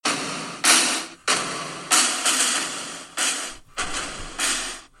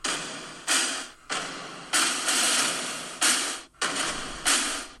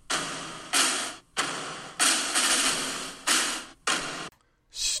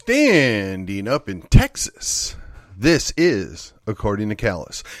Standing up in Texas, this is According to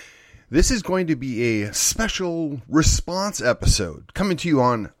Callus. This is going to be a special response episode coming to you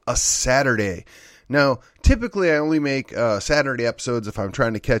on a Saturday. Now, typically I only make Saturday episodes if I'm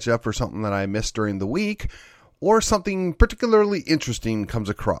trying to catch up for something that I missed during the week or something particularly interesting comes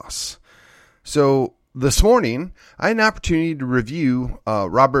across. So this morning, I had an opportunity to review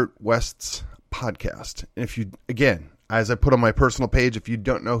Robert West's podcast. And if you, again, as I put on my personal page, if you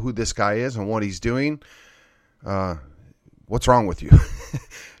don't know who this guy is and what he's doing, what's wrong with you?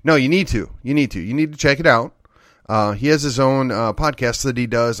 No, you need to. You need to check it out. He has his own podcast that he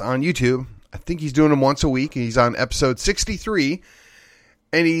does on YouTube. I think he's doing them once a week. He's on episode 63.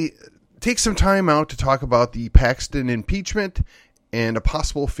 And he takes some time out to talk about the Paxton impeachment and a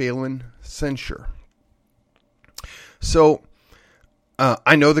possible Phelan censure. So,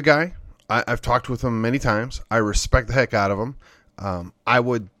 I know the guy. I've talked with him many times. I respect the heck out of him. I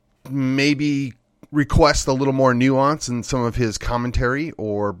would maybe request a little more nuance in some of his commentary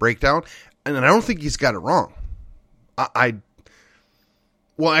or breakdown. And I don't think he's got it wrong. I'll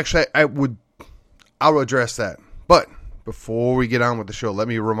address that. But before we get on with the show, let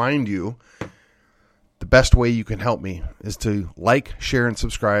me remind you, the best way you can help me is to like, share, and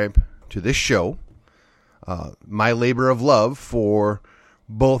subscribe to this show. My labor of love for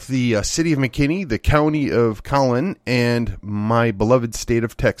both the city of McKinney, the county of Collin, and my beloved state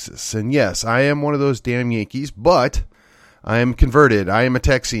of Texas. And yes, I am one of those damn Yankees, but I am converted. I am a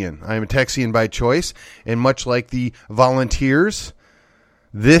Texian. I am a Texian by choice. And much like the Volunteers,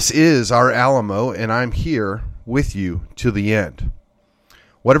 this is our Alamo, and I'm here with you to the end.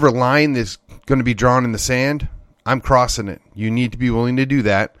 Whatever line is going to be drawn in the sand, I'm crossing it. You need to be willing to do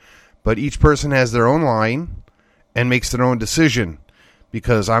that. But each person has their own line and makes their own decision,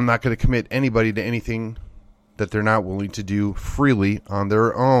 because I'm not going to commit anybody to anything that they're not willing to do freely on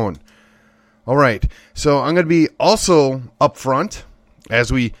their own. All right, so I'm going to be also upfront as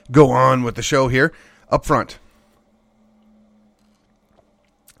we go on with the show here. Upfront,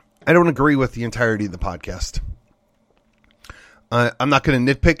 I don't agree with the entirety of the podcast. I'm not going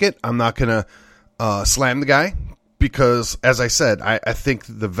to nitpick it. I'm not going to slam the guy. Because, as I said, I think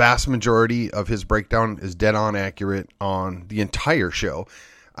the vast majority of his breakdown is dead on accurate on the entire show.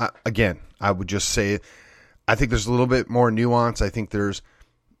 Again, I would just say I think there's a little bit more nuance. I think there's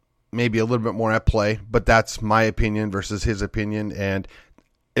maybe a little bit more at play. But that's my opinion versus his opinion. And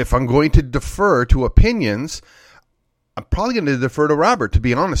if I'm going to defer to opinions, I'm probably going to defer to Robert, to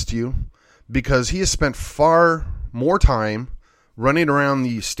be honest to you. Because he has spent far more time running around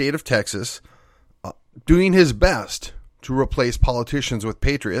the state of Texas, doing his best to replace politicians with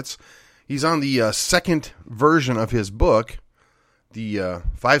patriots. He's on the second version of his book, the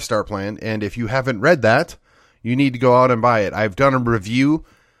 5-Star Plan. And if you haven't read that, you need to go out and buy it. I've done a review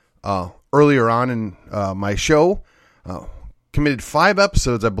earlier on in my show, committed 5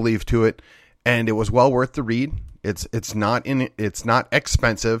 episodes, I believe, to it, and it was well worth the read. It's not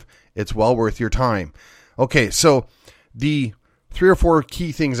expensive. It's well worth your time. Okay, so the 3 or 4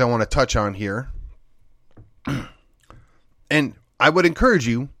 key things I want to touch on here. And I would encourage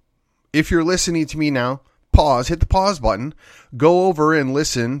you, if you're listening to me now, hit the pause button, go over and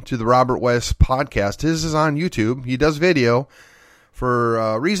listen to the Robert West podcast. His is on YouTube. He does video.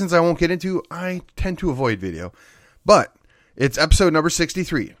 For reasons I won't get into, I tend to avoid video. But it's episode number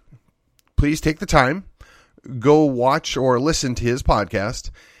 63. Please take the time, go watch or listen to his podcast.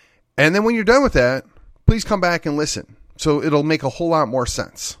 And then when you're done with that, please come back and listen. So it'll make a whole lot more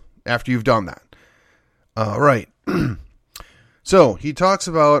sense after you've done that. Right. So he talks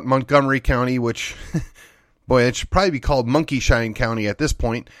about Montgomery County, which, boy, it should probably be called Monkey Shine County at this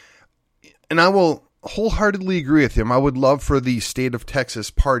point. And I will wholeheartedly agree with him. I would love for the state of Texas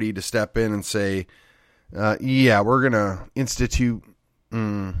party to step in and say, yeah, we're going to institute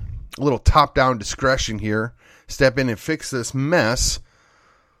a little top-down discretion here, step in and fix this mess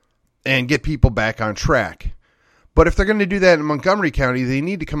and get people back on track. But if they're going to do that in Montgomery County, they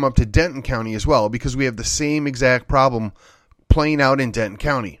need to come up to Denton County as well, because we have the same exact problem playing out in Denton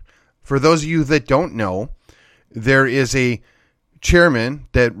County. For those of you that don't know, there is a chairman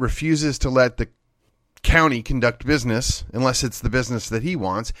that refuses to let the county conduct business unless it's the business that he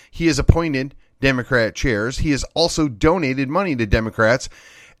wants. He has appointed Democrat chairs. He has also donated money to Democrats,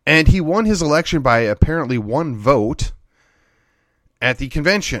 and he won his election by apparently 1 vote at the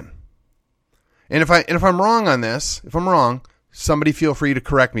convention. And if I'm wrong on this, if I'm wrong, somebody feel free to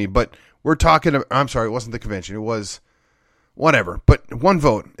correct me. But we're talking, I'm sorry, it wasn't the convention. It was whatever. But 1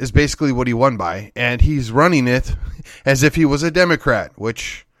 vote is basically what he won by. And he's running it as if he was a Democrat,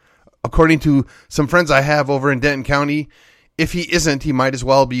 which, according to some friends I have over in Denton County, if he isn't, he might as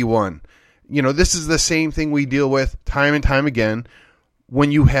well be one. This is the same thing we deal with time and time again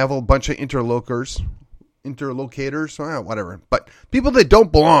when you have a bunch of interlocutors, whatever. But people that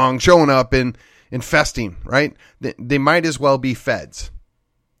don't belong showing up and infesting, right? They might as well be feds.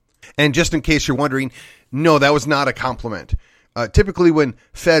 And just in case you're wondering, no, that was not a compliment. Typically when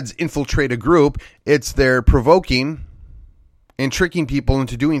feds infiltrate a group, it's they're provoking and tricking people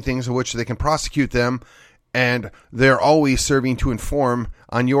into doing things in which they can prosecute them, and they're always serving to inform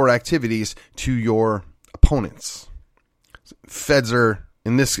on your activities to your opponents. Feds are,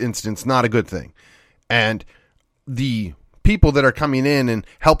 in this instance, not a good thing. And the people that are coming in and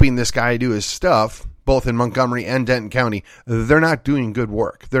helping this guy do his stuff, both in Montgomery and Denton County, they're not doing good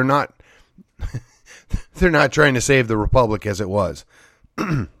work. They're not trying to save the Republic as it was.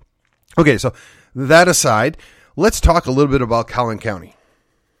 Okay, so that aside, let's talk a little bit about Collin County.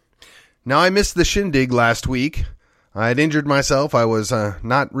 Now, I missed the shindig last week. I had injured myself. I was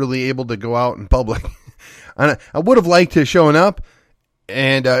not really able to go out in public. I would have liked to have shown up,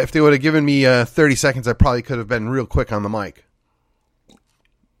 and if they would have given me 30 seconds, I probably could have been real quick on the mic.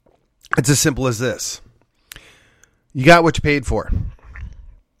 It's as simple as this. You got what you paid for.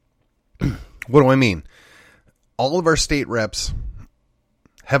 What do I mean? All of our state reps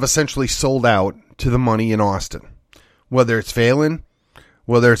have essentially sold out to the money in Austin. Whether it's Phelan,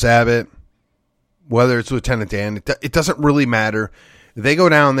 whether it's Abbott, whether it's Lieutenant Dan, it doesn't really matter. They go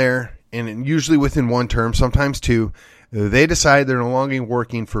down there, and usually within one term, sometimes two, they decide they're no longer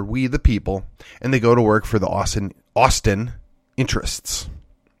working for we the people, and they go to work for the Austin interests.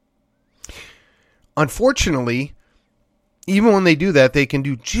 Unfortunately, even when they do that, they can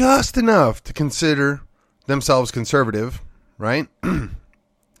do just enough to consider themselves conservative, right?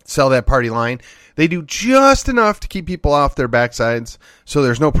 Sell that party line. They do just enough to keep people off their backsides so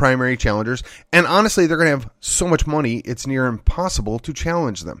there's no primary challengers. And honestly, they're going to have so much money, it's near impossible to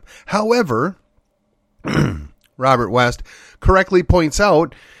challenge them. However, Robert West correctly points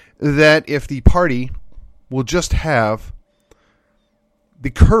out that if the party will just have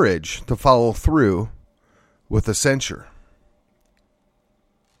the courage to follow through with a censure,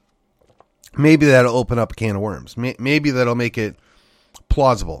 maybe that'll open up a can of worms. Maybe that'll make it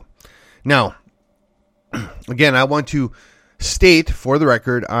plausible. Now, again, I want to state for the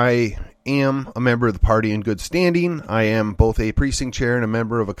record, I am a member of the party in good standing. I am both a precinct chair and a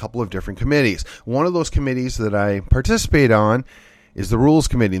member of a couple of different committees. One of those committees that I participate on is the Rules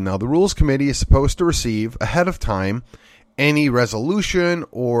Committee. Now, the Rules Committee is supposed to receive ahead of time any resolution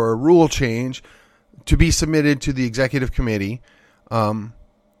or rule change to be submitted to the Executive Committee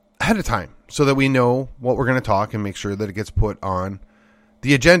ahead of time so that we know what we're going to talk and make sure that it gets put on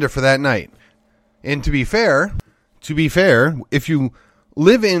the agenda for that night. And to be fair, if you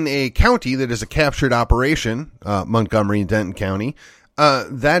live in a county that is a captured operation, Montgomery and Denton County,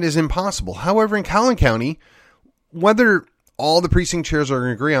 that is impossible. However, in Collin County, whether all the precinct chairs are going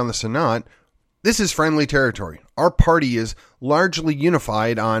to agree on this or not, this is friendly territory. Our party is largely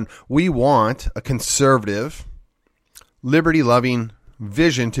unified on we want a conservative, liberty-loving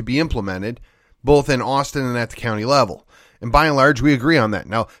vision to be implemented both in Austin and at the county level. And by and large, we agree on that.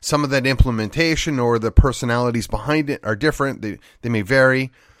 Now, some of that implementation or the personalities behind it are different. They may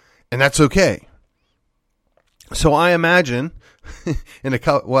vary, and that's okay. So I imagine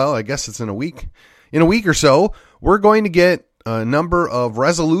I guess it's in a week. In a week or so, we're going to get a number of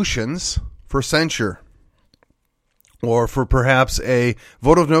resolutions for censure or for perhaps a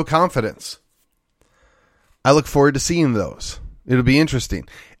vote of no confidence. I look forward to seeing those. It'll be interesting.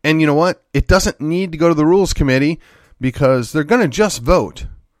 And you know what? It doesn't need to go to the Rules Committee because they're going to just vote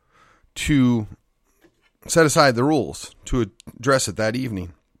to set aside the rules to address it that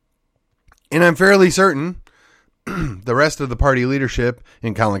evening. And I'm fairly certain the rest of the party leadership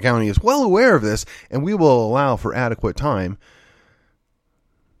in Collin County is well aware of this, and we will allow for adequate time.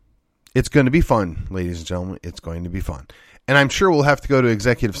 It's going to be fun, ladies and gentlemen. It's going to be fun. And I'm sure we'll have to go to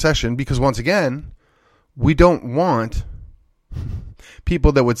executive session because, once again, we don't want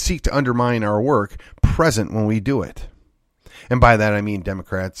people that would seek to undermine our work present when we do it. And by that, I mean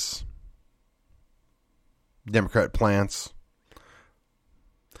Democrat plants.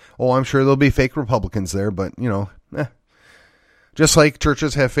 Oh, I'm sure there'll be fake Republicans there, but, just like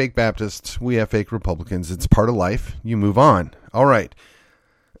churches have fake Baptists, we have fake Republicans. It's part of life. You move on. All right.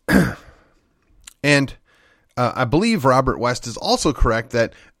 And I believe Robert West is also correct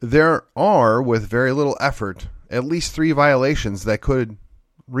that there are, with very little effort, at least 3 violations that could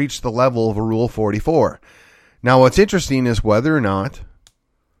reach the level of a Rule 44. Now, what's interesting is whether or not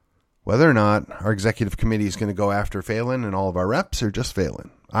our executive committee is going to go after Phelan and all of our reps or just Phelan.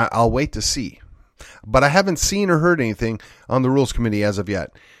 I'll wait to see. But I haven't seen or heard anything on the Rules Committee as of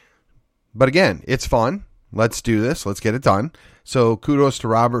yet. But again, it's fun. Let's do this. Let's get it done. So kudos to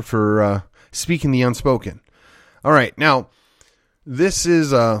Robert for speaking the unspoken. All right, now this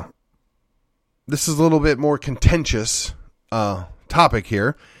is a little bit more contentious topic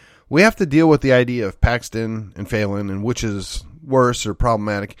here. We have to deal with the idea of Paxton and Phelan and which is worse or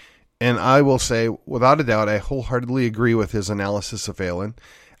problematic. And I will say, without a doubt, I wholeheartedly agree with his analysis of Phelan.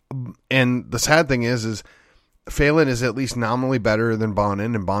 And the sad thing is Phelan is at least nominally better than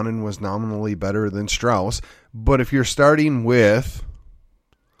Bonin, and Bonin was nominally better than Strauss. But if you're starting with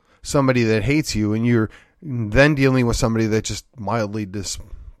somebody that hates you and you're then dealing with somebody that's just mildly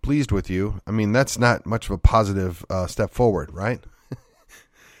displeased with you, I mean, that's not much of a positive step forward, right?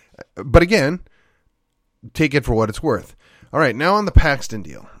 But again, take it for what it's worth. All right, now on the Paxton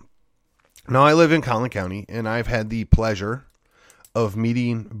deal. Now, I live in Collin County, and I've had the pleasure of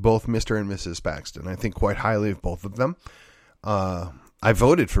meeting both Mr. and Mrs. Paxton. I think quite highly of both of them. I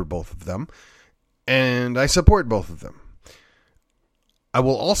voted for both of them, and I support both of them. I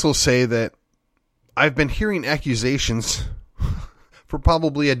will also say that I've been hearing accusations for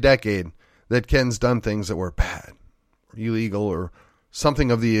probably a decade that Ken's done things that were bad, or illegal, or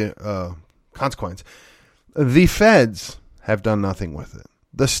something of the consequence. The feds have done nothing with it.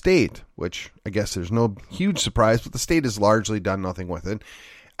 The state, which I guess there's no huge surprise, but the state has largely done nothing with it.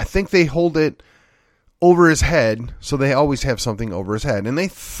 I think they hold it over his head, so they always have something over his head. And they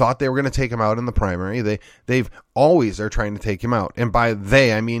thought they were going to take him out in the primary. They've always are trying to take him out. And by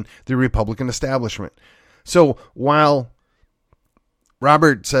they, I mean the Republican establishment. So while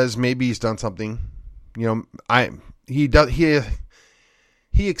Robert says maybe he's done something,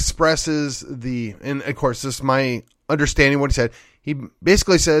 he expresses and of course this is my understanding of what he said. He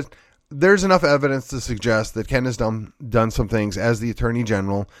basically said there's enough evidence to suggest that Ken has done some things as the Attorney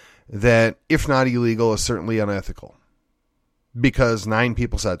General that, if not illegal, is certainly unethical because 9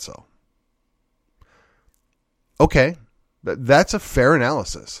 people said so. Okay, that's a fair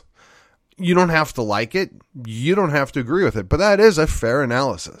analysis. You don't have to like it. You don't have to agree with it, but that is a fair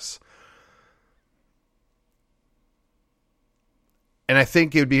analysis. And I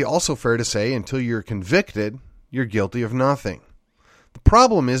think it would be also fair to say until you're convicted, you're guilty of nothing. The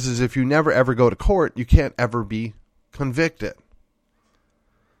problem is if you never ever go to court, you can't ever be convicted.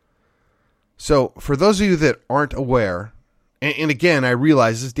 So for those of you that aren't aware, and again, I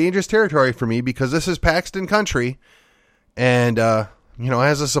realize it's dangerous territory for me because this is Paxton country. And,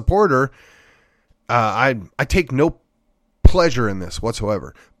 as a supporter, I take no pleasure in this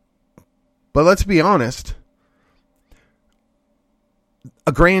whatsoever. But let's be honest.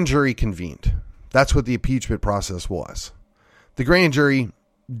 A grand jury convened. That's what the impeachment process was. The grand jury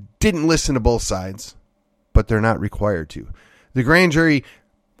didn't listen to both sides, but they're not required to. The grand jury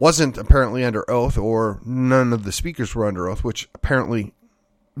wasn't apparently under oath, or none of the speakers were under oath, which apparently,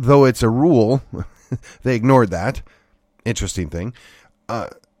 though it's a rule, they ignored that. Interesting thing.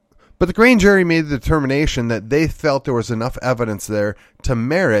 But the grand jury made the determination that they felt there was enough evidence there to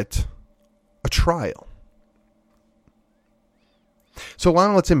merit a trial. So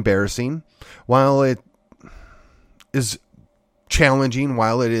while it's embarrassing, while it is challenging,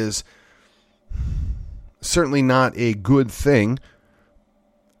 while it is certainly not a good thing,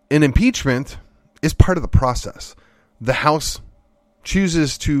 an impeachment is part of the process. The House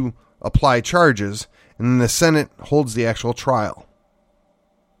chooses to apply charges, and then the Senate holds the actual trial.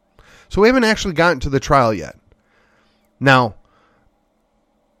 So we haven't actually gotten to the trial yet. Now,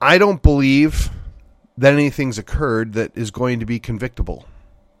 I don't believe that anything's occurred that is going to be convictable.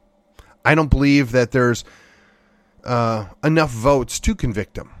 I don't believe that there's enough votes to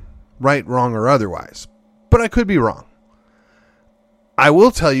convict him, right, wrong, or otherwise. But I could be wrong. I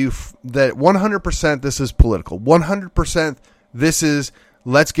will tell you that 100% this is political. 100% this is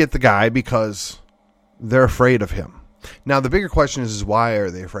let's get the guy because they're afraid of him. Now, the bigger question is why are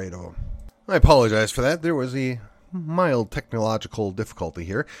they afraid of him? I apologize for that. There was a mild technological difficulty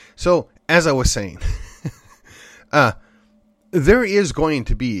here. So, as I was saying, there is going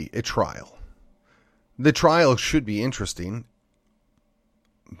to be a trial. The trial should be interesting.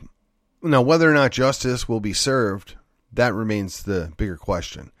 Now, whether or not justice will be served, that remains the bigger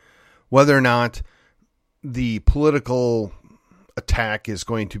question. Whether or not the political attack is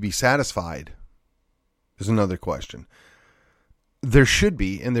going to be satisfied is another question. There should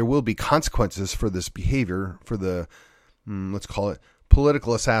be, and there will be consequences for this behavior, for the, let's call it,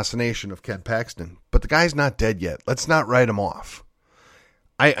 political assassination of Ken Paxton. But the guy's not dead yet. Let's not write him off.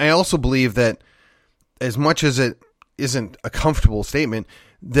 I also believe that as much as it isn't a comfortable statement,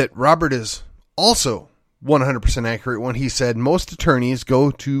 that Robert is also 100% accurate when he said most attorneys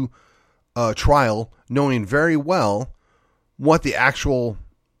go to a trial knowing very well what the actual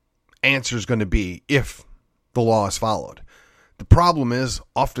answer is going to be if the law is followed. The problem is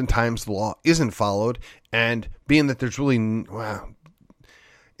oftentimes the law isn't followed, and being that there's really, well,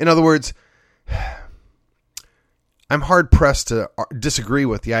 in other words, I'm hard pressed to disagree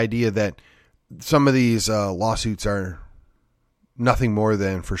with the idea that some of these lawsuits are nothing more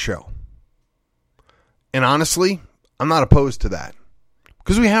than for show. And honestly, I'm not opposed to that.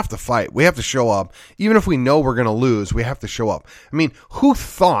 Because we have to fight. We have to show up. Even if we know we're going to lose, we have to show up. I mean, who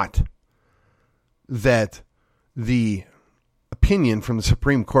thought that the opinion from the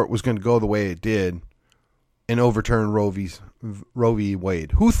Supreme Court was going to go the way it did and overturn Roe v.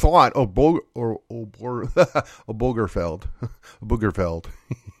 Wade? Who thought Obergefell,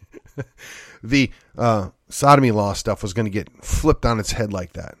 the sodomy law stuff was going to get flipped on its head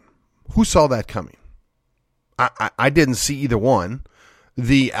like that? Who saw that coming? I didn't see either one.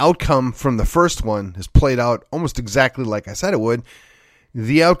 The outcome from the first one has played out almost exactly like I said it would.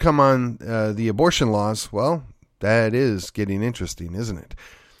 The outcome on the abortion laws, well, that is getting interesting, isn't it?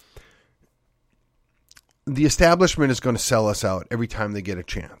 The establishment is going to sell us out every time they get a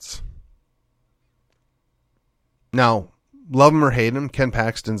chance. Now, love him or hate him, Ken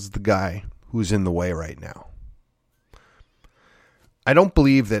Paxton's the guy who's in the way right now. I don't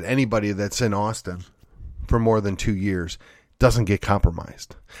believe that anybody that's in Austin for more than 2 years doesn't get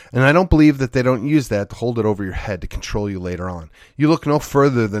compromised. And I don't believe that they don't use that to hold it over your head to control you later on. You look no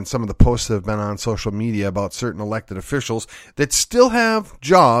further than some of the posts that have been on social media about certain elected officials that still have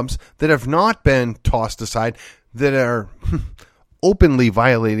jobs that have not been tossed aside, that are openly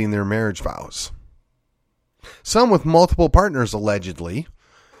violating their marriage vows. Some with multiple partners, allegedly.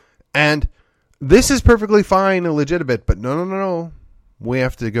 And this is perfectly fine and legitimate, but no. We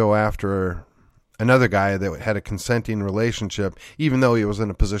have to go after another guy that had a consenting relationship, even though he was in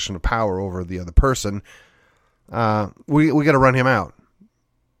a position of power over the other person. We got to run him out.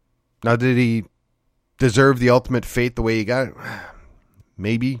 Now, did he deserve the ultimate fate the way he got it?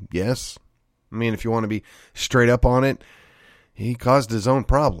 Maybe, yes. I mean, if you want to be straight up on it, he caused his own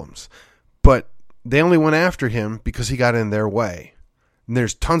problems. But they only went after him because he got in their way. And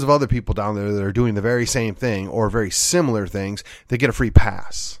there's tons of other people down there that are doing the very same thing or very similar things that get a free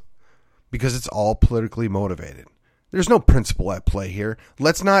pass. Because it's all politically motivated. There's no principle at play here.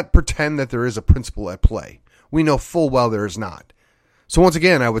 Let's not pretend that there is a principle at play. We know full well there is not. So once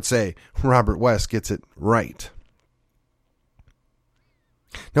again, I would say Robert West gets it right.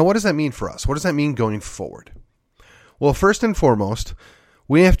 Now, what does that mean for us? What does that mean going forward? Well, first and foremost,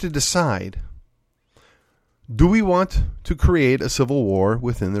 we have to decide, do we want to create a civil war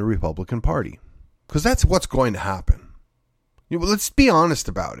within the Republican Party? Because that's what's going to happen. Let's be honest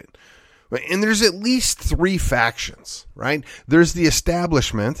about it. And there's at least 3 factions, right? There's the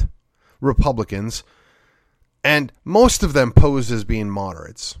establishment, Republicans, and most of them pose as being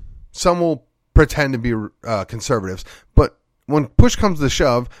moderates. Some will pretend to be conservatives, but when push comes to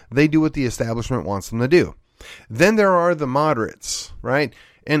shove, they do what the establishment wants them to do. Then there are the moderates, right?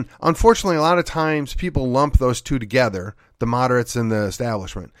 And unfortunately, a lot of times people lump those two together, the moderates and the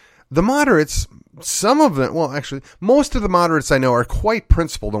establishment. The moderates, some of them, well, actually, most of the moderates I know are quite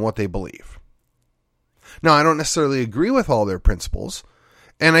principled in what they believe. Now, I don't necessarily agree with all their principles,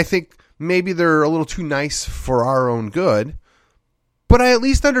 and I think maybe they're a little too nice for our own good, but I at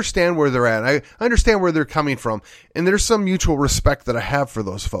least understand where they're at. I understand where they're coming from, and there's some mutual respect that I have for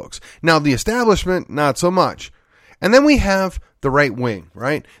those folks. Now, the establishment, not so much. And then we have the right wing,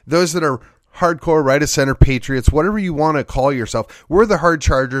 right? Those that are hardcore right-of-center patriots, whatever you want to call yourself. We're the hard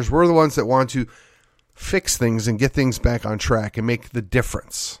chargers. We're the ones that want to fix things and get things back on track and make the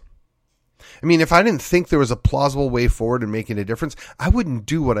difference. I mean, if I didn't think there was a plausible way forward in making a difference, I wouldn't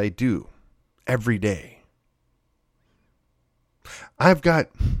do what I do every day. I got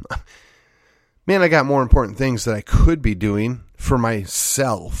more important things that I could be doing for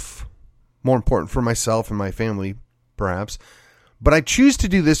myself. More important for myself and my family, perhaps. But I choose to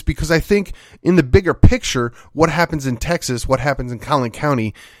do this because I think in the bigger picture, what happens in Texas, what happens in Collin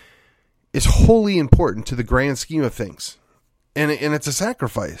County is wholly important to the grand scheme of things. And it's a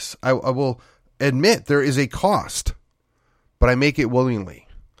sacrifice. I will admit there is a cost, but I make it willingly.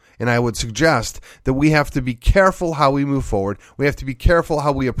 And I would suggest that we have to be careful how we move forward. We have to be careful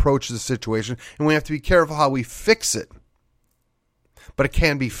how we approach the situation, and we have to be careful how we fix it. But it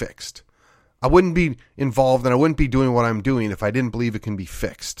can be fixed. I wouldn't be involved and I wouldn't be doing what I'm doing if I didn't believe it can be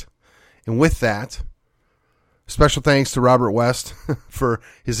fixed. And with that, special thanks to Robert West for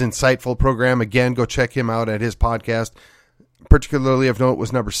his insightful program. Again, go check him out at his podcast. Particularly of note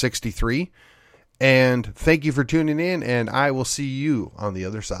was number 63. And thank you for tuning in, and I will see you on the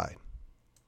other side.